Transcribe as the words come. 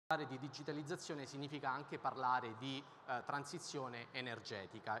Parlare di digitalizzazione significa anche parlare di transizione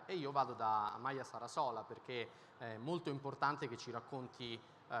energetica e io vado da Amaia Sarasola perché è molto importante che ci racconti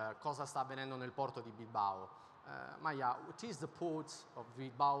cosa sta avvenendo nel porto di Bilbao. Amaia, what is the port of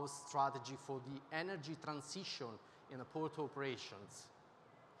Bilbao's strategy for the energy transition in the port operations?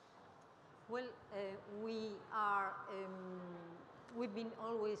 Well, we've been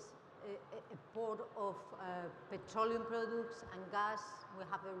always a port of petroleum products and gas. We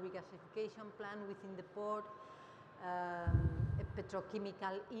have a regasification plant within the port, a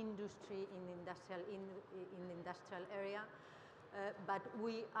petrochemical industry in the industrial area. But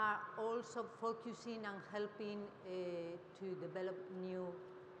we are also focusing on helping to develop new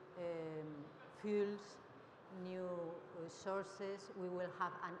fuels, new sources. We will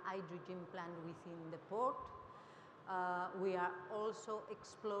have an hydrogen plant within the port. We are also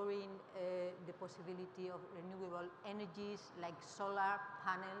exploring the possibility of renewable energies like solar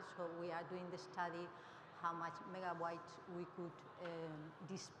panels. So we are doing the study how much megawatts we could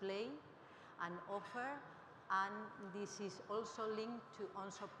display and offer. And this is also linked to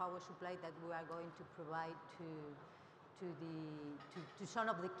onshore power supply that we are going to provide to some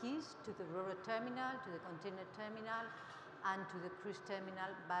of the keys, to the Ro-Ro terminal, to the container terminal, and to the cruise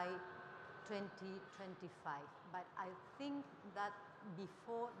terminal by 2025. But I think that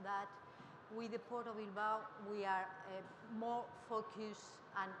before that, with the Port of Bilbao, we are more focused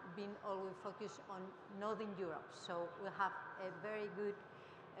and been always focused on Northern Europe. So we have a very good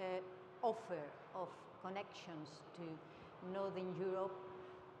offer of connections to Northern Europe,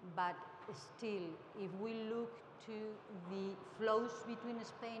 but still, if we look to the flows between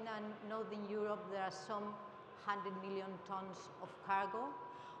Spain and Northern Europe, there are some 100 million tons of cargo,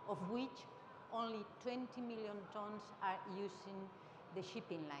 of which only 20 million tons are using the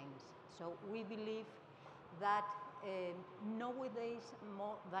shipping lines. So we believe that nowadays,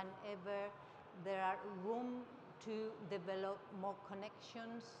 more than ever, there are room to develop more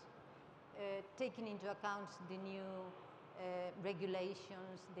connections, taking into account the new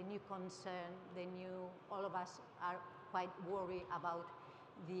regulations, the new concern, all of us are quite worried about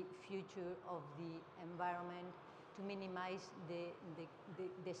the future of the environment, to minimize the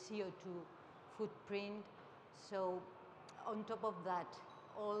CO2 footprint. So on top of that,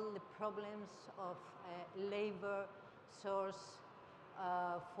 all the problems of labor source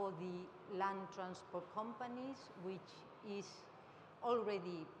for the land transport companies, which is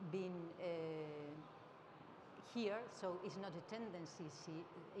already been here, so it's not a tendency,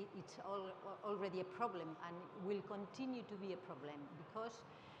 it's already a problem and will continue to be a problem because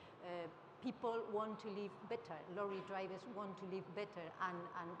people want to live better. Lorry drivers want to live better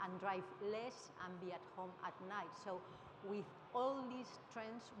and drive less and be at home at night. So with all these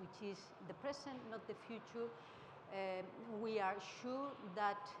trends, which is the present, not the future, we are sure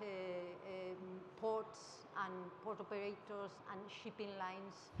that ports and port operators and shipping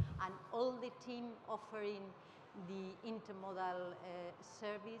lines and all the team offering the intermodal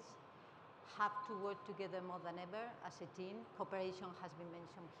service have to work together more than ever as a team. Cooperation has been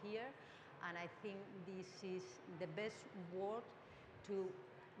mentioned here, and I think this is the best word to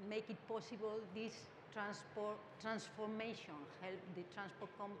make it possible, this transformation, help the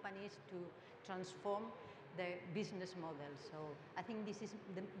transport companies to transform their business model. So I think this is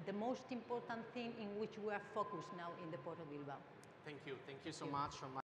the most important thing in which we are focused now in the Port of Bilbao. Thank you so much.